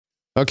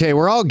Okay,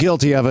 we're all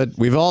guilty of it.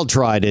 We've all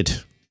tried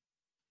it.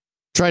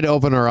 Tried to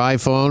open our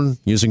iPhone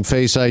using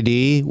Face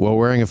ID while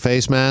wearing a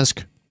face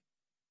mask.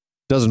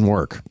 Doesn't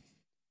work.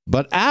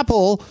 But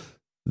Apple,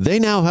 they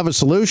now have a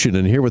solution.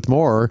 And here with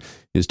more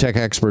is tech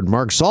expert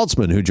Mark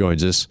Saltzman, who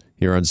joins us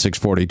here on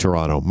 640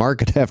 Toronto. Mark,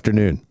 good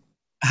afternoon.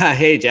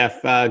 Hey,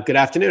 Jeff. Good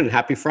afternoon.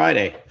 Happy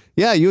Friday.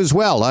 Yeah, you as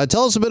well.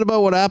 Tell us a bit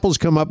about what Apple's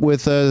come up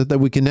with that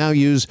we can now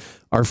use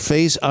our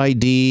Face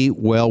ID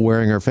while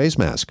wearing our face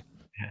mask.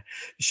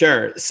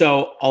 Sure.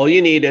 So all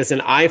you need is an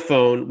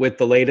iPhone with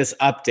the latest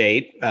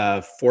update,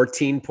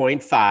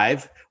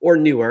 14.5 or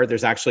newer.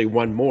 There's actually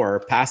one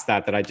more past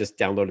that I just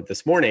downloaded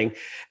this morning,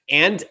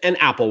 and an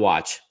Apple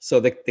Watch. So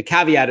the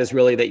caveat is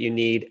really that you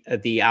need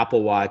the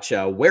Apple Watch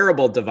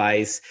wearable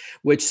device,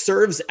 which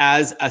serves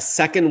as a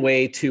second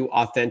way to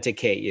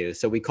authenticate you.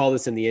 So we call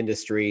this in the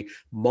industry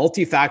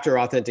multi-factor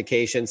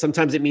authentication.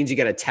 Sometimes it means you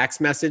get a text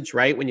message,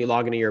 right, when you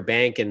log into your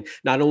bank. And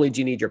not only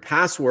do you need your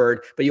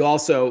password, but you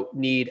also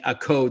need a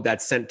code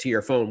that's sent to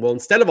your phone. Well,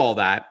 instead of all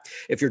that,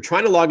 if you're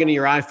trying to log into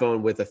your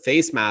iPhone with a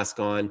face mask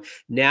on,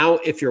 now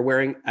if you're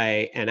wearing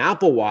an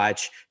Apple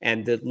Watch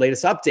and the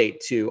latest update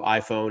to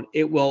iPhone,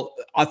 it will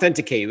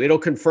authenticate you. It'll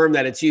confirm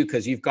that it's you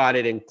because you've got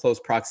it in close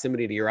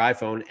proximity to your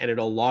iPhone, and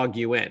it'll log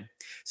you in.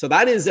 So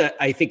that is,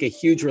 I think, a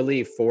huge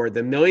relief for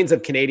the millions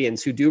of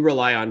Canadians who do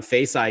rely on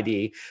Face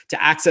ID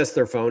to access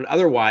their phone.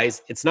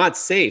 Otherwise, it's not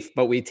safe,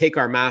 but we take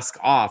our mask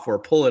off or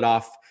pull it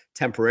off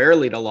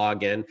temporarily to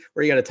log in,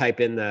 or you got to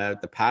type in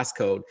the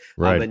passcode.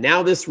 Right. But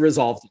now this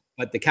resolved.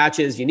 But the catch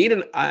is you need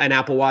an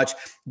Apple Watch,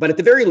 but at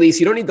the very least,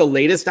 you don't need the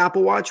latest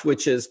Apple Watch,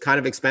 which is kind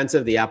of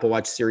expensive, the Apple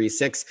Watch Series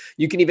 6.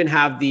 You can even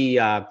have the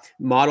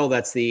model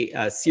that's the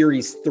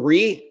Series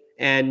 3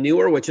 and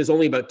newer, which is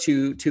only about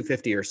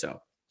 $250 or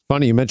so.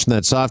 Funny you mentioned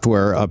that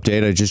software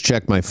update. I just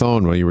checked my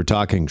phone while you were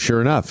talking.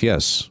 Sure enough,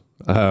 yes.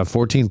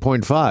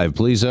 14.5.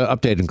 Please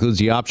update includes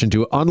the option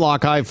to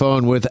unlock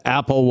iPhone with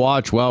Apple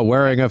Watch while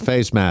wearing a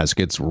face mask.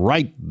 It's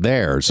right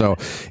there. So,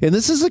 and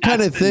this is the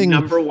kind of thing.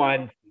 Number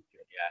one.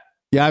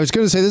 Yeah, I was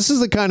going to say, this is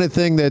the kind of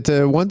thing that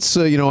once,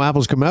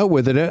 Apple's come out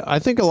with it, I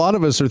think a lot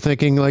of us are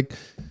thinking like,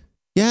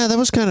 yeah, that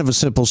was kind of a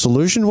simple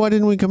solution. Why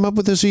didn't we come up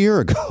with this a year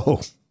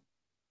ago?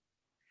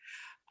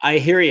 I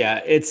hear you.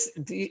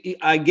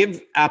 I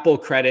give Apple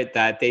credit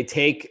that they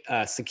take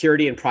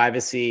security and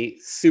privacy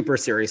super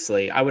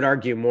seriously. I would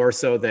argue more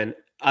so than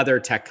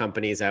other tech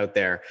companies out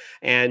there.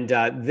 And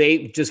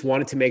they just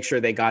wanted to make sure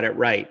they got it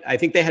right. I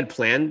think they had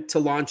planned to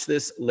launch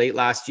this late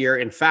last year.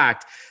 In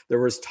fact, there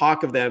was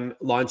talk of them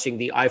launching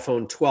the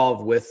iPhone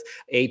 12 with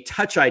a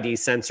Touch ID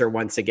sensor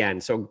once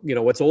again. So,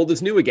 what's old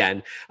is new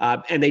again.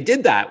 And they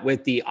did that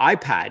with the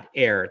iPad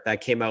Air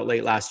that came out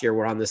late last year,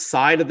 where on the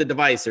side of the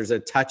device, there's a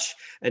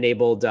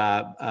touch-enabled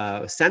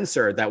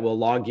sensor that will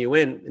log you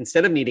in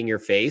instead of needing your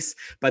face.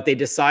 But they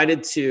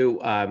decided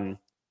to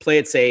play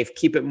it safe,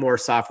 keep it more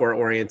software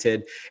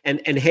oriented.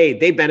 And hey,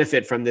 they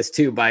benefit from this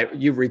too by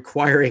you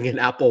requiring an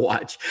Apple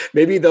Watch.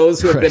 Maybe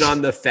those who have been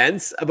on the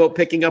fence about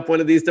picking up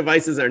one of these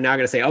devices are now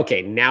going to say,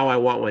 okay, now I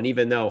want one,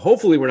 even though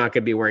hopefully we're not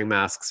going to be wearing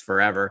masks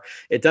forever.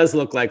 It does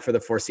look like for the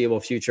foreseeable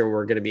future,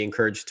 we're going to be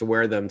encouraged to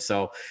wear them.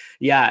 So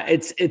yeah,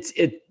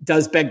 it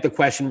does beg the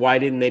question, why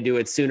didn't they do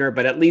it sooner?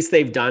 But at least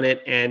they've done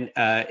it, and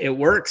it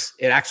works.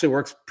 It actually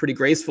works pretty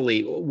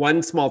gracefully.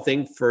 One small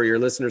thing for your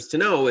listeners to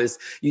know is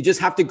you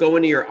just have to go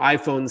into your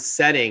iPhone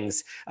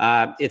settings.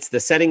 It's the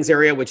settings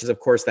area, which is of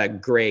course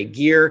that gray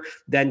gear,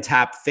 then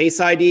tap Face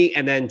ID,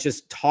 and then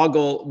just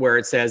toggle where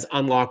it says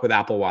unlock with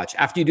Apple Watch.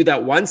 After you do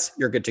that once,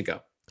 you're good to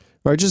go.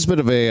 All right, just a bit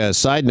of a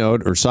side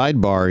note or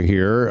sidebar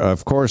here.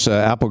 Of course,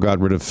 Apple got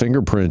rid of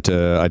fingerprint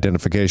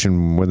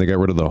identification when they got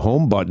rid of the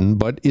home button.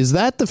 But is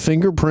that the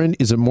fingerprint?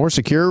 Is it more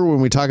secure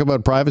when we talk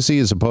about privacy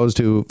as opposed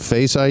to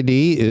Face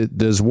ID?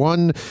 Is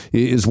one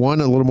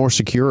a little more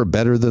secure or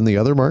better than the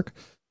other, Mark?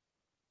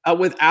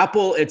 With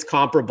Apple, it's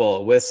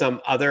comparable. With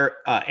some other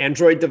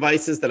Android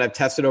devices that I've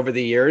tested over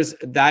the years,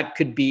 that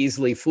could be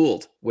easily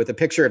fooled with a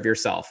picture of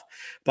yourself.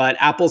 But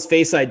Apple's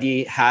Face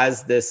ID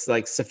has this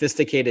like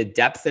sophisticated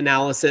depth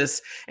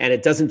analysis, and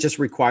it doesn't just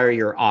require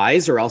your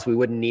eyes, or else we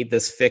wouldn't need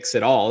this fix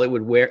at all. It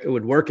would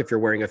work if you're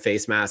wearing a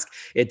face mask.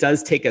 It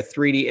does take a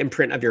 3D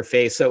imprint of your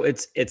face, so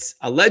it's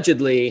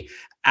allegedly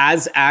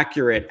as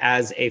accurate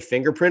as a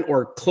fingerprint,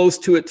 or close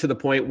to it, to the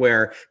point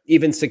where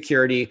even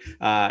security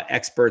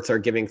experts are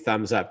giving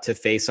thumbs up to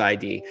Face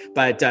ID.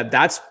 But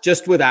that's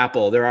just with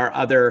Apple. There are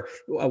other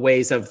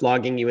ways of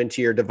logging you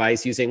into your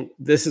device using,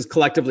 this is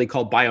collectively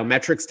called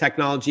biometrics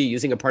technology,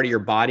 using a part of your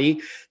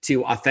body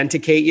to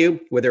authenticate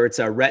you, whether it's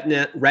a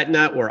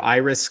retina or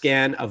iris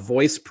scan, a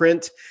voice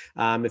print.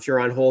 If you're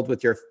on hold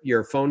with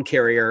your phone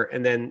carrier,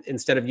 and then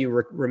instead of you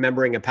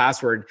remembering a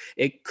password,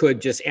 it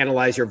could just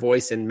analyze your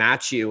voice and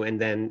match you,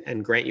 and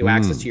grant you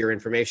access to your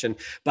information.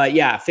 But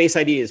yeah, Face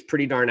ID is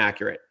pretty darn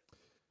accurate.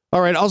 All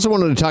right. Also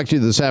wanted to talk to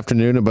you this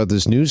afternoon about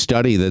this new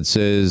study that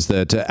says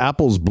that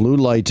Apple's blue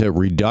light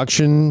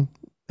reduction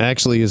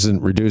actually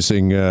isn't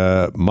reducing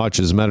much.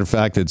 As a matter of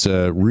fact, it's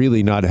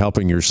really not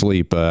helping your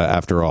sleep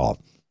after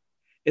all.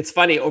 It's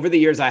funny, over the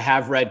years, I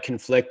have read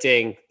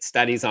conflicting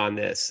studies on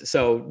this.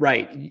 So,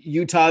 right,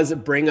 Utah's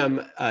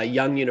Brigham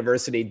Young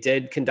University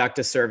did conduct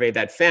a survey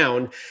that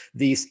found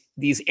these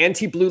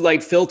anti-blue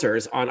light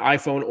filters on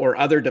iPhone or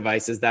other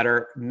devices that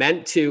are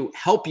meant to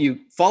help you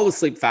fall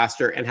asleep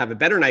faster and have a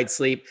better night's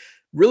sleep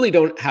really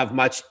don't have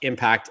much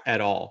impact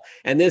at all.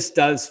 And this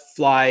does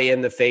fly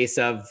in the face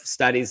of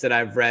studies that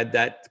I've read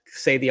that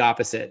say the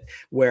opposite,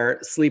 where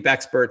sleep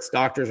experts,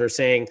 doctors are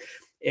saying,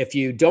 if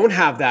you don't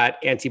have that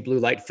anti-blue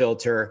light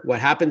filter, what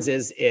happens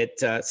is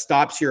it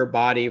stops your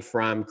body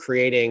from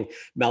creating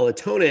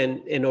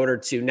melatonin in order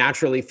to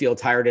naturally feel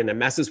tired, and it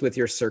messes with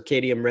your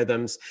circadian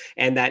rhythms,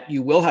 and that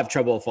you will have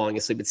trouble falling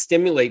asleep. It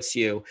stimulates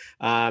you,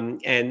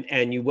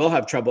 and you will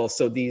have trouble.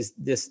 So this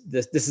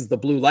is the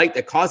blue light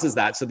that causes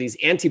that. So these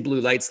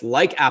anti-blue lights,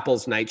 like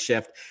Apple's Night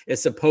Shift, is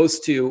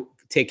supposed to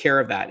take care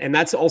of that. And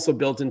that's also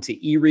built into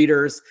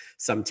e-readers,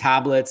 some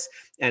tablets,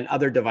 and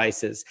other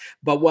devices.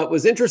 But what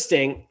was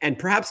interesting, and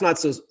perhaps not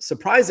so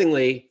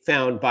surprisingly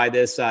found by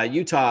this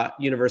Utah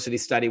University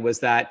study, was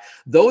that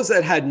those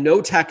that had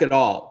no tech at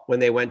all when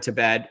they went to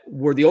bed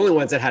were the only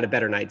ones that had a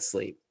better night's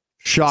sleep.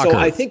 Shocker. So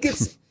I think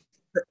it's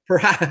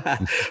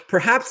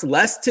perhaps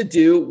less to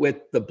do with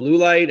the blue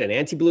light and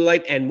anti-blue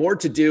light and more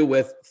to do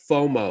with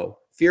FOMO,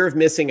 fear of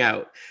missing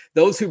out.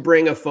 Those who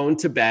bring a phone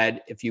to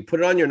bed, if you put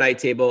it on your night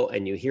table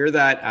and you hear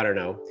that, I don't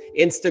know,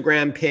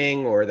 Instagram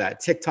ping or that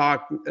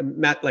TikTok,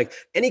 like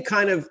any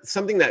kind of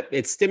something that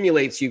it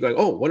stimulates you going,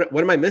 oh, what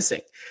am I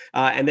missing?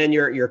 And then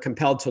you're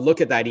compelled to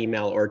look at that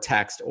email or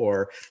text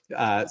or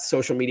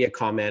social media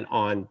comment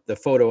on the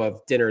photo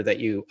of dinner that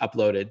you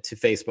uploaded to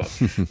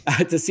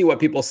Facebook to see what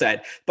people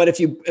said. But if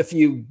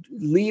you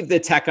leave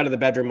the tech out of the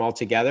bedroom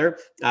altogether,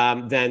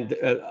 then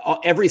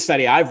every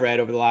study I've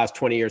read over the last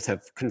 20 years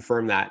have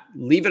confirmed that.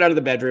 Leave it out of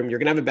the bedroom. You're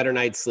going to have a better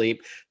night's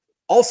sleep.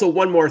 Also,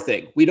 one more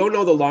thing. We don't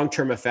know the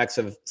long-term effects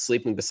of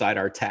sleeping beside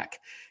our tech.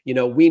 You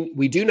know,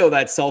 we do know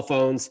that cell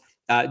phones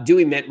do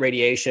emit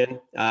radiation.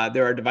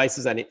 There are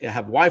devices that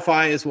have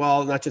Wi-Fi as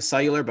well, not just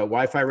cellular, but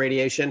Wi-Fi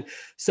radiation.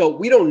 So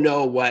we don't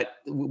know what,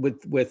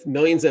 with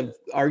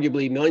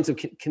arguably millions of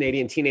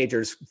Canadian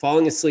teenagers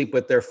falling asleep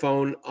with their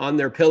phone on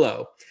their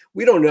pillow,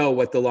 we don't know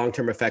what the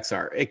long-term effects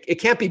are. It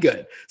can't be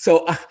good.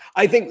 So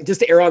I think just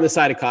to err on the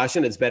side of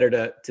caution, it's better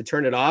to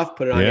turn it off,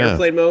 put it on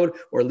airplane mode,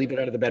 or leave it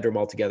out of the bedroom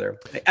altogether,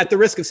 at the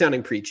risk of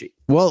sounding preachy.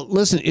 Well,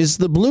 listen, is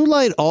the blue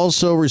light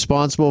also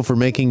responsible for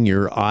making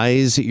your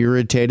eyes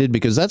irritated?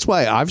 Because that's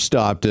why I've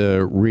stopped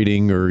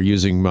reading or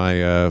using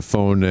my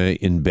phone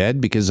in bed,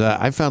 because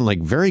I found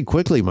like very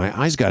quickly my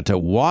eyes got to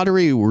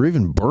watery or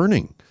even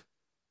burning.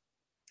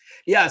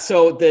 Yeah,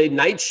 so the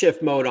night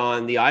shift mode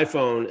on the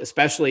iPhone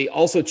especially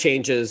also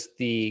changes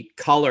the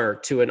color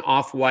to an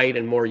off-white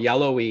and more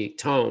yellowy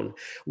tone,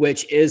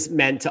 which is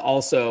meant to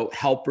also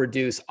help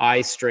reduce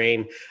eye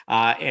strain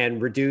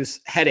and reduce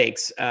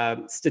headaches.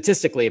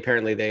 Statistically,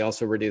 apparently, they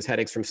also reduce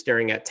headaches from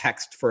staring at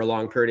text for a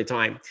long period of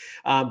time.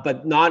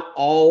 But not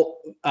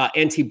all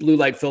anti-blue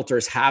light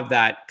filters have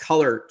that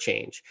color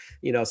change.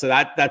 You know, so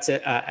that's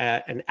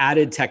an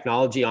added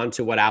technology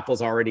onto what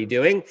Apple's already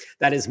doing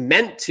that is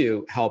meant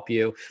to help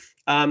you.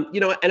 You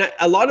know, and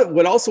a lot of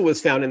what also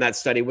was found in that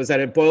study was that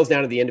it boils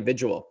down to the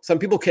individual. Some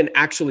people can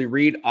actually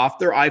read off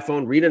their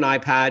iPhone, read an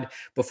iPad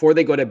before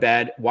they go to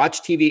bed,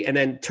 watch TV, and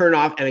then turn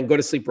off and then go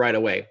to sleep right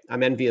away.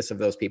 I'm envious of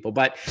those people,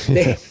 but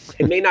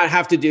it may not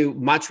have to do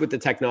much with the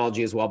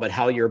technology as well, but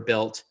how you're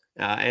built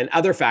and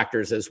other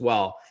factors as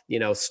well. You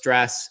know,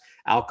 stress,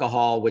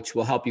 alcohol, which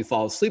will help you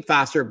fall asleep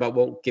faster, but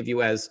won't give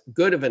you as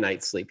good of a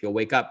night's sleep. You'll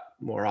wake up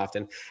more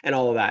often and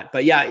all of that.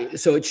 But yeah,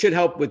 so it should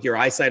help with your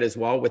eyesight as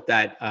well with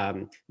that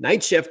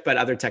night shift, but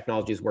other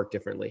technologies work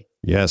differently.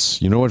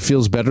 Yes. You know what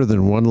feels better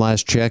than one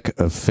last check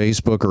of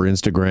Facebook or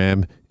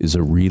Instagram is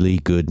a really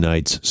good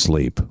night's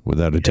sleep,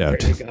 without a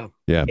doubt. There you go.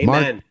 Yeah.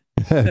 Amen.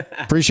 Mark,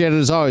 appreciate it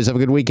as always. Have a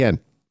good weekend.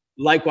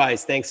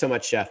 Likewise. Thanks so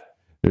much, Jeff.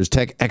 There's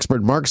tech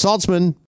expert Mark Saltzman.